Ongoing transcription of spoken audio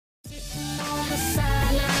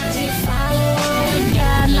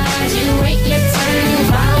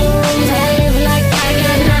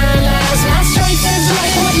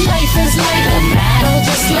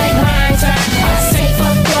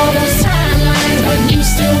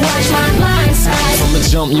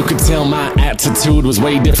jump, you could tell my attitude was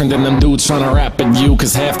way different than them dudes trying to rap at you.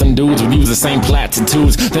 Cause half them dudes would use the same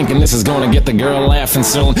platitudes, thinking this is gonna get the girl laughing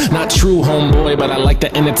soon. Not true, homeboy, but I like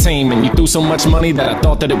the entertainment. You threw so much money that I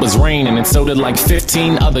thought that it was raining, and so did like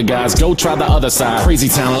 15 other guys. Go try the other side. Crazy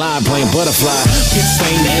Town Live playing Butterfly. Pit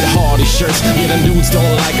stained Ed Hardy shirts. Yeah, them dudes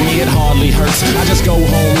don't like me, it hardly hurts. I just go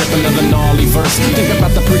home, rip another gnarly verse. Think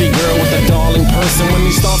about the pretty girl with the darling person. When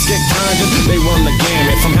these thoughts get conjured, they run the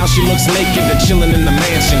gamut. From how she looks naked to chilling in the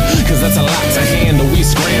mansion. Cause that's a lot to handle. We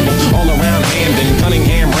scramble all around Hamden,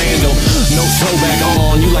 Cunningham, Randall. No throwback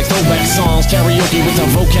on, you like throwback songs. Karaoke with the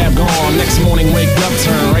vocab gone. Next morning wake up,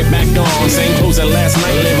 turn right back on. Same clothes as last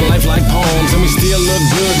night, living life like poems. And we still look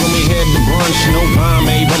good when we head to brunch. No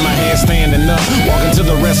pomade, but my hair standing up. Walking to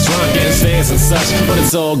the restaurant, getting stares and such. But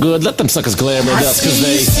it's all good, let them suckers glare at us. Cause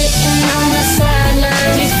they sitting on the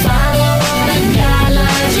sidelines, you follow all the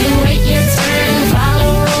guidelines. You wait your turn,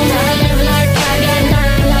 follow rules. I live like I got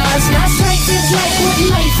 9 lives. My strength is like what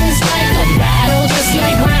life is like. A battle just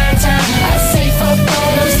like grind time. I save up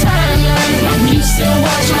all those timelines, but you still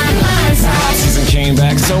watch my lines out. Season came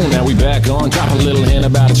back, so now we back on. Drop a little hint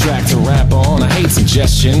about a track to rap on. I hate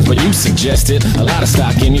suggestions, but you suggested a lot of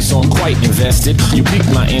stock in you, so I'm quite invested. You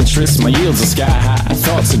piqued my interest, my yields are sky high.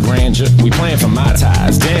 Thoughts of grandeur, we playing for my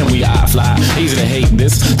ties. Damn, we eye fly, easy to hate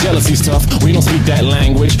this. Jealousy's tough, we don't speak that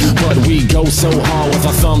language, but we go so hard with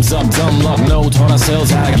our thumbs up. Dumb luck, no, taught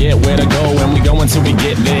ourselves how to get where to go, and we go until we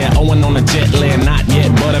get there. Owing on a jet lag, not yet,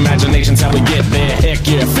 but imagination's how we get there. Heck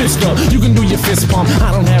yeah, fist up, you can do your fist pump.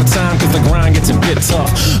 I don't have time cause the grind gets a bit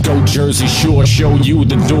tough. Go Jersey Shore, show you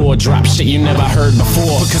the door. Drop shit you never heard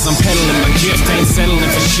before, because I'm peddling my gift, ain't settling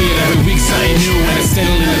for shit. Every week's something new and it's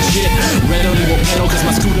steadily legit. Red only will pedal cause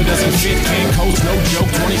my scooter doesn't fit. Can't coast, no joke,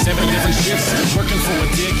 27 different shifts. Working for a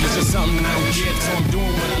dick, it's just something I don't get. So I'm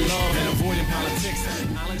doing what I love and avoiding politics.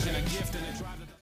 Knowledge and a gift and a